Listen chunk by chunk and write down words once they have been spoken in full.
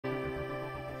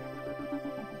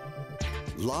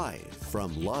Live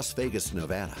from Las Vegas,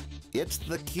 Nevada, it's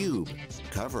theCUBE,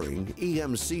 covering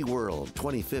EMC World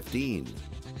 2015.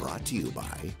 Brought to you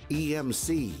by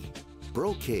EMC,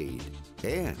 Brocade,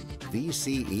 and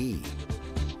VCE.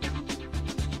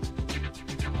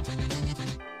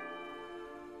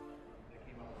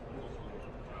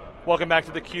 Welcome back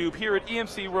to theCUBE here at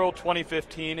EMC World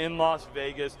 2015 in Las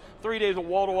Vegas. 3 days of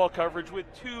wall-to-wall coverage with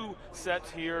two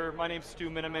sets here. My name's Stu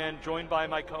Miniman, joined by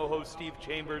my co-host Steve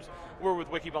Chambers. We're with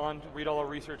Wikibon. Read all our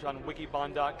research on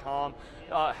wikibon.com.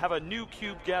 Have a new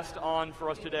CUBE guest on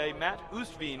for us today, Matt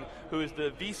Oostveen, who is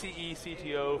the VCE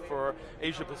CTO for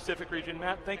Asia Pacific region.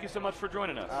 Matt, thank you so much for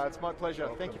joining us. It's my pleasure.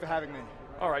 Thank you for having me.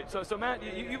 All right, so Matt,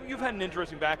 you've had an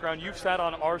interesting background. You've sat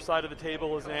on our side of the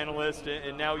table as an analyst,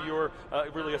 and now you're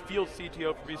really a field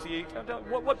CTO for VCE.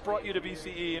 What brought you to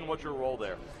VCE, and what's your role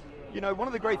there? You know, one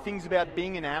of the great things about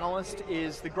being an analyst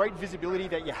is the great visibility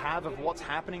that you have of what's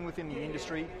happening within the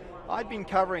industry. I'd been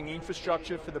covering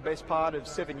infrastructure for the best part of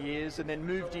 7 years, and then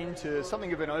moved into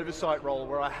something of an oversight role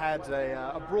where I had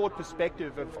a broad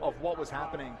perspective of what was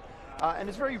happening. And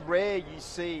it's very rare you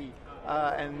see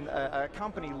a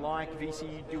company like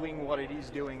VCE doing what it is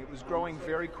doing. It was growing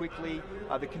very quickly.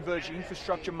 The converged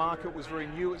infrastructure market was very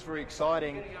new, it was very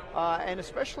exciting. And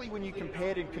especially when you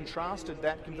compared and contrasted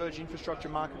that converged infrastructure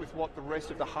market with what the rest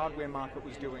of the hardware market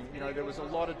was doing. You know, there was a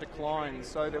lot of declines.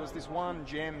 So there was this one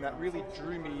gem that really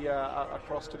drew me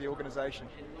across to the organization.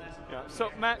 Yeah. So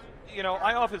Matt, you know,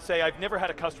 I often say I've never had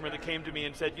a customer that came to me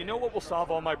and said, you know what will solve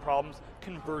all my problems?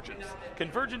 Convergence.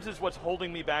 Convergence is what's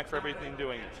holding me back for everything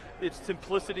doing. It's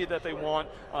simplicity that they want,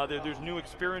 there's new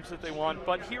experience that they want,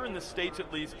 but here in the States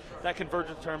at least, that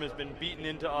convergence term has been beaten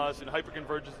into us, and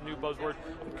hyperconvergence is a new buzzword.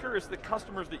 I'm curious, the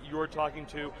customers that you're talking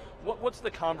to, what's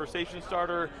the conversation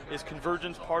starter? Is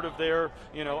convergence part of their,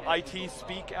 you know, IT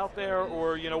speak out there,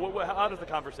 or, you know, how does the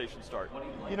conversation start?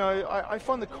 You know, I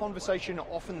find the conversation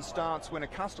often starts when a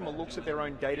customer looks at their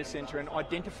own data center and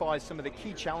identifies some of the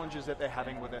key challenges that they're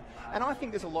having with it. And I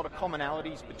think there's a lot of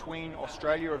commonalities between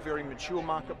Australia, a very mature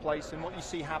marketplace, and what you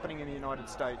see happening in the United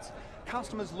States.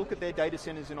 Customers look at their data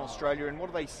centers in Australia, and what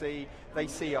do they see? They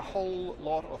see a whole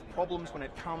lot of problems when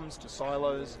it comes to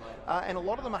silos, and a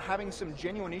lot of them are having some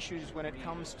genuine issues when it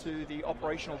comes to the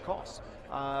operational costs.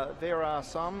 There are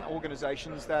some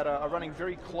organizations that are running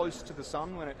very close to the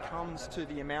sun when it comes to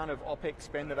the amount of OPEX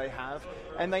spend that they have,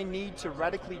 and they need to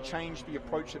radically change the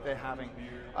approach that they're having.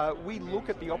 We look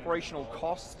at the operational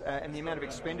costs and the amount of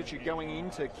expenditure going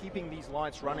into keeping these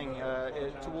lights running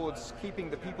towards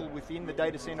keeping the people within the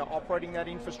data center operating that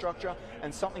infrastructure,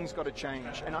 and something's got to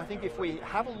change. And I think if we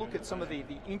have a look at some of the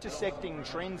intersecting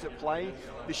trends at play,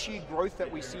 the sheer growth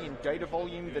that we see in data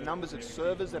volume, the numbers of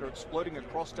servers that are exploding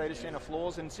across data center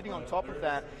floors, and sitting on top of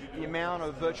that, the amount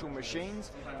of virtual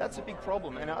machines, that's a big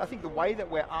problem. And I think the way that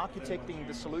we're architecting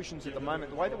the solutions at the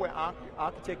moment, the way that we're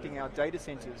architecting our data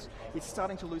centers, it's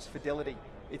starting to lose fidelity.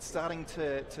 It's starting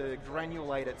to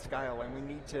granulate at scale, and we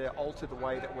need to alter the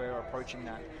way that we're approaching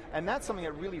that. And that's something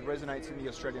that really resonates in the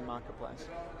Australian marketplace.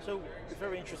 So it's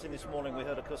very interesting this morning, we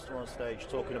heard a customer on stage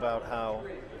talking about how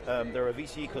they're a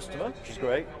VCE customer, which is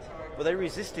great, but they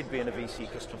resisted being a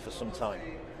VCE customer for some time.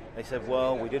 They said,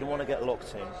 well, we didn't want to get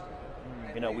locked in.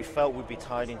 You know, we felt we'd be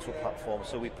tied into a platform,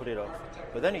 so we put it off.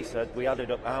 But then he said, we added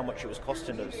up how much it was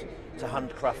costing us to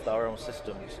handcraft our own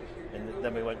systems, and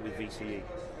then we went with VCE.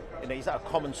 You know, is that a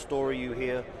common story you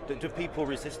hear? Do people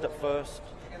resist at first?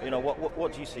 You know,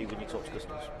 what do you see when you talk to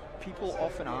customers? People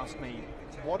often ask me,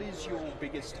 what is your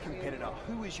biggest competitor?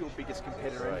 Who is your biggest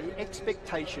competitor? Right. And the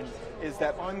expectation is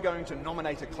that I'm going to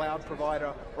nominate a cloud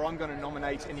provider, or I'm going to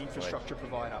nominate an infrastructure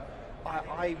provider.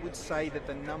 I would say that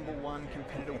the number one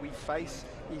competitor we face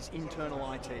is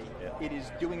internal IT. Yeah. It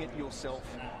is doing it yourself.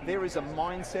 There is a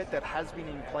mindset that has been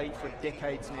in play for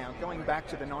decades now, going back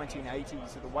to the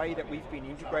 1980s, the way that we've been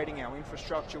integrating our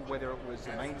infrastructure, whether it was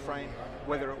a mainframe,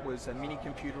 whether it was a mini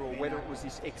computer, or whether it was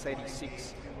this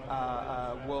x86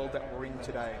 world that we're in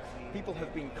today. People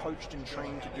have been coached and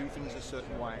trained to do things a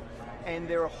certain way. And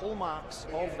there are hallmarks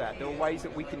of that. There are ways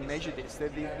that we can measure this.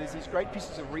 There's these great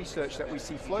pieces of research that we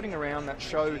see floating around that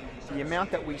show the amount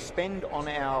that we spend on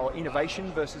our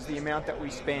innovation versus the amount that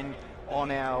we spend on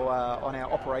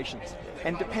our operations.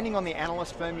 And depending on the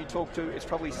analyst firm you talk to, it's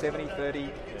probably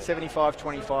 70-30,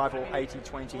 75-25, or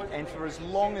 80-20. And for as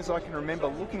long as I can remember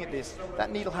looking at this, that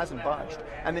needle hasn't budged.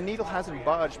 And the needle hasn't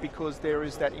budged because there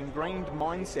is that ingrained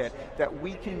mindset that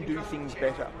we can do things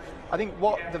better. I think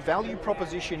what the value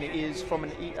proposition is from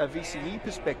a VCE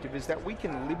perspective is that we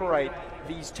can liberate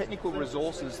these technical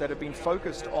resources that have been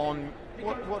focused on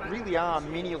what really are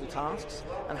menial tasks,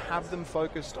 and have them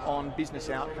focused on business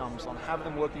outcomes, on have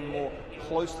them working more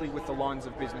closely with the lines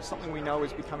of business, something we know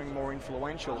is becoming more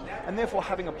influential, and therefore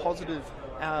having a positive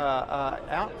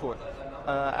output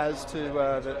as to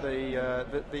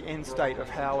the end state of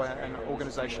how an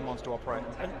organization wants to operate.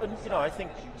 And you know, I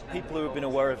think people who have been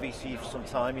aware of VCE for some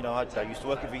time, you know, I used to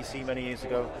work at VCE many years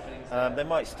ago, they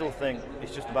might still think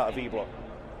it's just about a V block.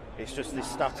 It's just this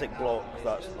static block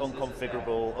that's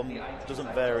unconfigurable,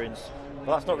 doesn't variance.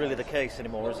 But that's not really the case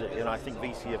anymore, is it? You know, I think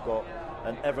VCE have got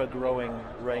an ever-growing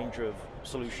range of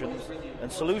solutions,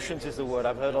 and solutions is the word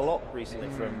I've heard a lot recently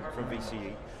from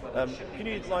VCE. Can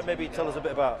you maybe tell us a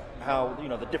bit about how, you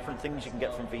know, the different things you can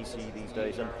get from VCE these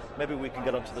days, and maybe we can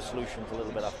get onto the solutions a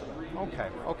little bit after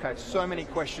that. Okay, so many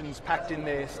questions packed in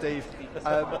there, Steve.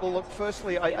 Well, look,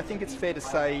 firstly, I think it's fair to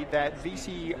say that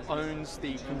VCE owns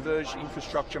the converged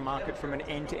infrastructure market from an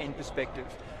end-to-end perspective.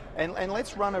 And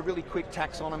let's run a really quick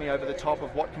taxonomy over the top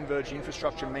of what converged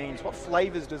infrastructure means. What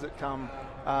flavors does it come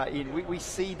in? We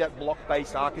see that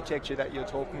block-based architecture that you're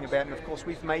talking about, and of course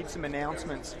we've made some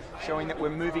announcements showing that we're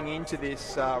moving into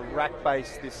this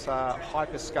rack-based, this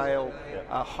hyperscale,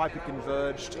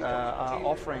 hyper-converged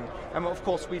offering. And of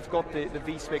course we've got the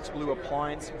vSpecs Blue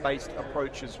appliance-based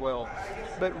approach as well.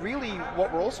 But really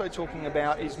what we're also talking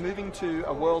about is moving to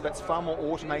a world that's far more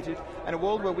automated, and a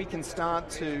world where we can start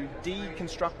to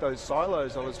deconstruct those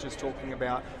silos I was just talking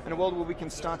about, and a world where we can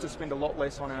start to spend a lot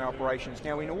less on our operations.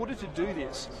 Now, in order to do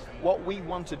this, what we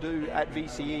want to do at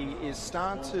VCE is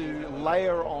start to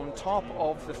layer on top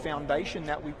of the foundation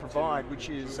that we provide, which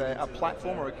is a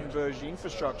platform or a converged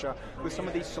infrastructure, with some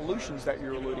of these solutions that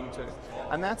you're alluding to.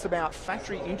 And that's about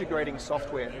factory integrating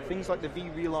software, things like the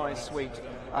vRealize suite,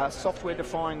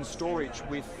 software-defined storage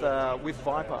with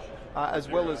Viper, as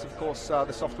well as, of course,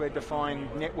 the software-defined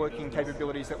networking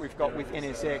capabilities that we've got with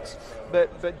NSX.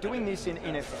 But doing this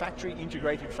in a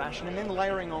factory-integrated fashion, and then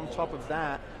layering on top of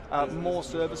that more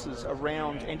services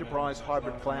around enterprise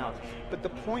hybrid cloud. But the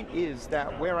point is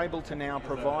that we're able to now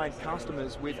provide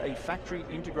customers with a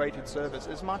factory-integrated service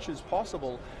as much as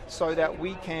possible, so that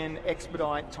we can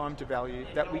expedite time to value,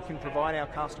 that we can provide our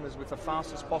customers with the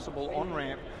fastest possible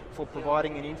on-ramp for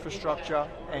providing an infrastructure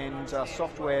and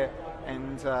software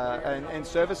and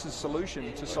services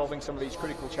solution to solving some of these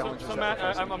critical challenges. So Matt,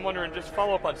 I'm wondering, just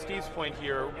follow up on Steve's point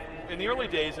here. In the early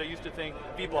days, I used to think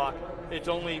vBlock, it's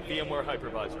only VMware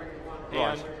hypervisor.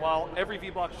 Right. And while every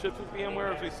vBlock ships with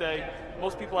VMware, as we say,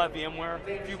 most people have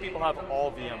VMware, few people have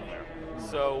all VMware.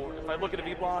 So if I look at a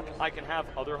vBlock, I can have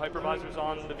other hypervisors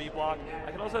on the vBlock.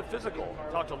 I can also have physical.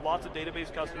 Talk to lots of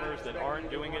database customers that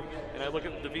aren't doing it, and I look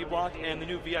at the vBlock and the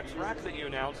new VX Rack that you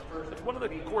announced. It's one of the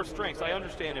core strengths. I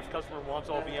understand if customer wants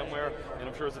all VMware, and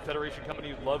I'm sure as a federation company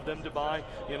you'd love them to buy,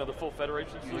 you know, the full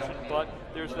federation solution, but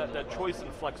there's that choice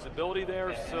and flexibility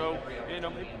there. So, you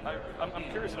know, I'm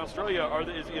curious, in Australia,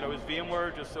 is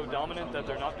VMware just so dominant that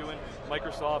they're not doing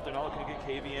Microsoft, they're not looking to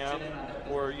get KVM,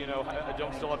 or, you know,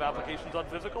 don't still have applications on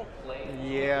physical?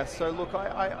 Yeah, so look,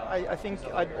 I think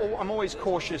I'm always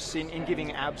cautious in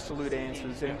giving absolute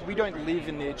answers, and we don't live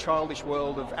in the childish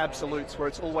world of absolutes where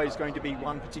it's always going to be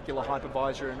one particular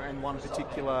hypervisor and one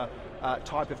particular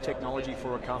type of technology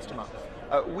for a customer.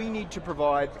 We need to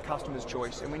provide customers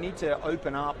choice, and we need to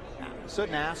open up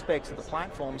certain aspects of the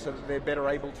platform so that they're better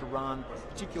able to run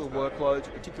particular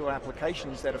workloads, particular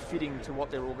applications that are fitting to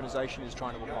what their organization is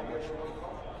trying to accomplish.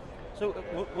 So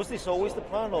was this always the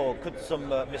plan, or could some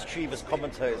mischievous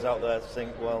commentators out there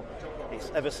think, well, it's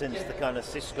ever since the kind of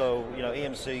Cisco, you know,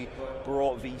 EMC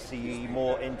brought VCE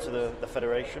more into the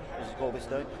federation, as it's called this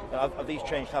day? Have these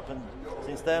changes happened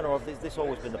since then, or has this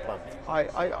always been the plan?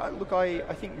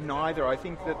 I think neither. I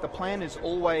think that the plan is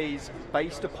always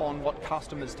based upon what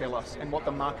customers tell us and what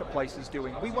the marketplace is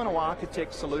doing. We want to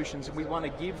architect solutions, and we want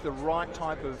to give the right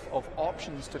type of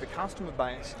options to the customer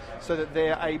base so that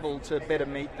they're able to better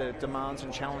meet the demands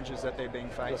and challenges that they're being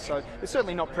faced. So it's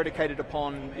certainly not predicated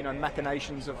upon, you know,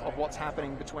 machinations of what's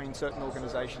happening between certain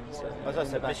organizations. As I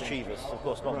said, mischievous, of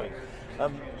course, not right.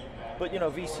 me. But you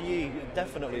know, VCE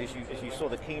definitely, as you saw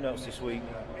the keynotes this week,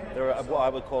 they're what I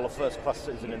would call a first-class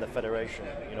citizen in the federation.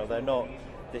 You know, they're not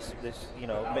this you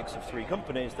know, mix of three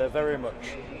companies. They're very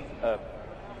much a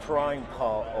prime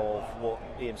part of what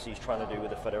EMC is trying to do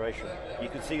with the federation. You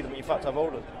can see them. In fact, I've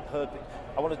already heard.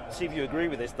 I want to see if you agree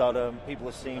with this, that people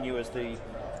are seeing you as the,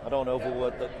 I don't want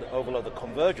to overload the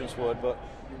convergence word, but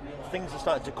things are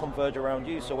starting to converge around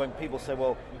you. So when people say,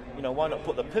 well, you know, why not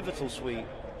put the pivotal suite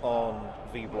on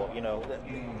vBlock? You know,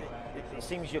 it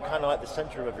seems you're kind of like the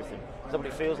center of everything. Is that what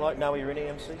it feels like now you're in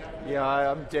EMC? Yeah,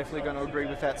 I'm definitely going to agree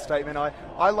with that statement.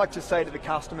 I like to say to the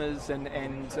customers and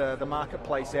the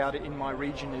marketplace out in my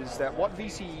region is that what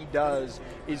VCE does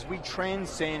is we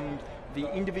transcend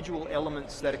the individual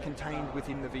elements that are contained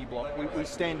within the vBlock. We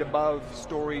stand above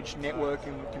storage, network,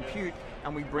 and compute,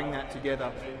 and we bring that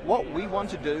together. What we want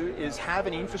to do is have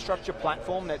an infrastructure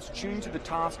platform that's tuned to the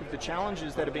task of the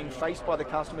challenges that are being faced by the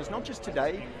customers, not just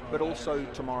today, but also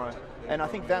tomorrow. And I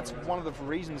think that's one of the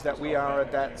reasons that we are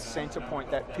at that center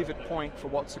point, that pivot point for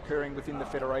what's occurring within the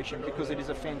Federation, because it is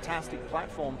a fantastic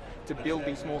platform to build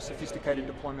these more sophisticated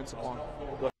deployments upon.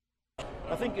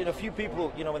 I think a few people,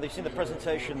 when they've seen the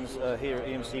presentations here at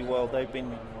EMC World, they've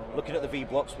been looking at the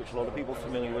vBlocks, which a lot of people are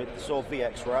familiar with. They saw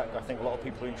VxRack. I think a lot of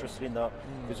people are interested in that.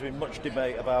 There's been much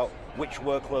debate about which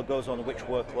workload goes on which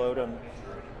workload,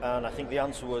 and I think the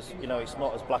answer was, it's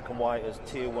not as black and white as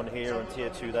tier 1 here and tier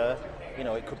 2 there.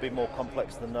 It could be more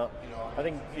complex than that. I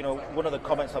think, one of the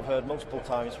comments I've heard multiple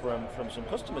times from some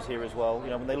customers here as well,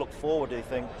 when they look forward, they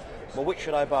think, well, which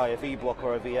should I buy, a vBlock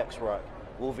or a VxRack?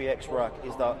 Well, VxRack,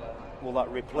 will that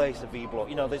replace a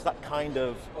vBlock? There's that kind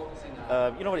of,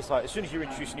 what it's like, as soon as you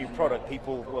introduce a new product,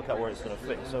 people work out where it's going to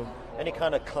fit. So any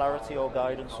kind of clarity or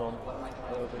guidance on?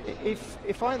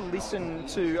 If I listen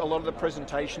to a lot of the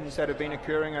presentations that have been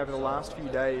occurring over the last few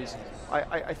days,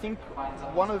 I think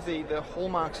one of the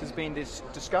hallmarks has been this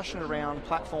discussion around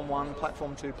Platform 1,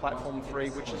 Platform 2, Platform 3,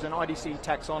 which is an IDC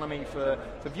taxonomy for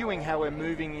viewing how we're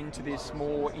moving into this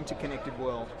more interconnected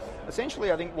world.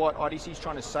 Essentially, I think what IDC is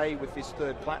trying to say with this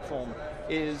third platform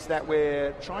is that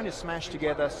we're trying to smash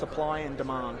together supply and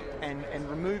demand and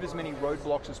remove as many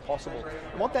roadblocks as possible.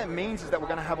 And what that means is that we're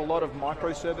going to have a lot of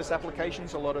microservice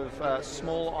applications, a lot of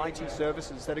small IT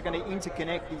services that are going to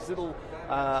interconnect these little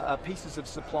pieces of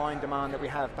supply and demand that we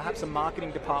have. Perhaps a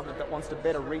marketing department that wants to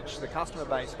better reach the customer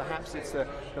base. Perhaps it's the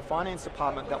finance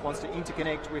department that wants to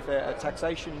interconnect with a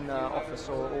taxation office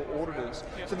or auditors.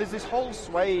 So there's this whole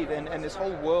swathe and this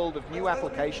whole world of new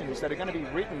applications that are going to be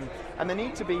written, and they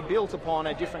need to be built upon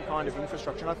a different kind of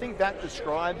infrastructure. And I think that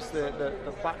describes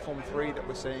the Platform 3 that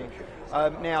we're seeing.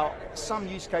 Now, some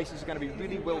use cases are going to be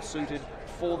really well suited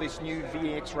for this new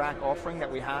VxRack offering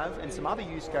that we have, and some other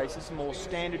use cases, more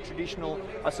standard, traditional,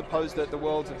 I suppose that the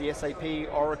worlds of the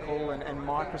SAP, Oracle, and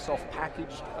Microsoft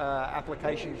packaged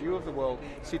application view of the world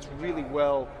sits really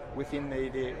well within the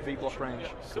vBlock range.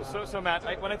 So Matt,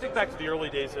 when I think back to the early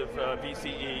days of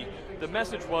VCE, the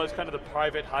message was kind of the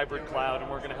private hybrid cloud,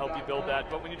 and we're going to help you build that,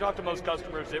 but when you talk to most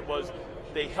customers, it was,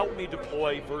 they help me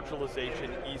deploy virtualization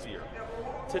easier.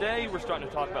 Today, we're starting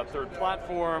to talk about third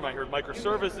platform. I heard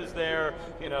microservices there,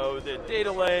 the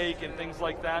data lake and things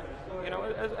like that.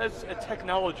 As a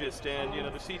technologist and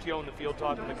the CTO in the field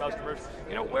talking to customers,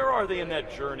 where are they in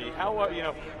that journey? How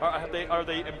are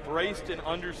they embraced and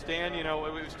understand?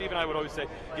 Steve and I would always say,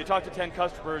 you talk to 10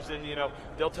 customers and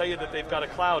they'll tell you that they've got a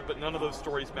cloud, but none of those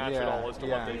stories match at all as to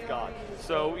what they've got.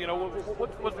 So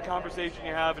what's the conversation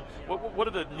you have? And what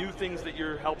are the new things that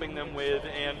you're helping them with,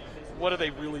 and what are they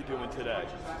really doing today?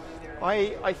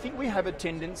 I think we have a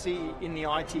tendency in the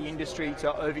IT industry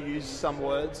to overuse some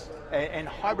words, and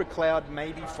hybrid cloud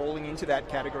may be falling into that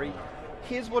category.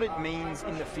 Here's what it means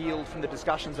in the field from the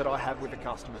discussions that I have with the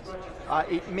customers.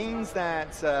 It means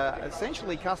that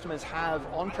essentially customers have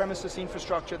on-premises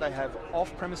infrastructure, they have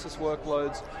off-premises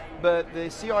workloads, but the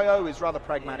CIO is rather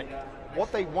pragmatic.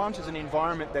 What they want is an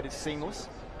environment that is seamless,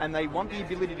 and they want the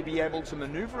ability to be able to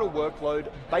maneuver a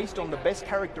workload based on the best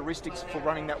characteristics for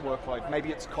running that workload. Maybe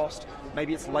it's cost,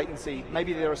 maybe it's latency,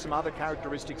 maybe there are some other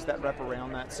characteristics that wrap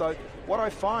around that. So what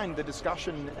I find the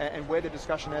discussion, and where the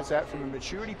discussion is at from a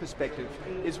maturity perspective,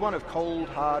 is one of cold,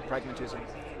 hard pragmatism.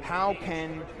 How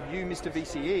can you, Mr.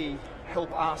 VCE,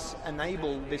 help us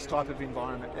enable this type of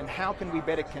environment, and how can we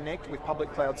better connect with public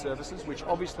cloud services, which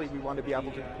obviously we want to be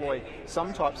able to deploy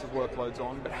some types of workloads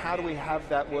on, but how do we have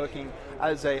that working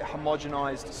as a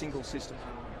homogenized single system?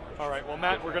 All right, well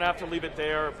Matt, we're going to have to leave it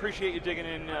there. Appreciate you digging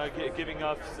in, giving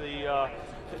us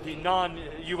the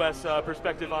non-US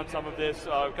perspective on some of this.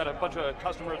 We've got a bunch of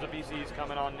customers of VCs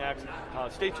coming on next.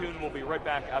 Stay tuned, we'll be right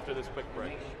back after this quick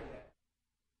break.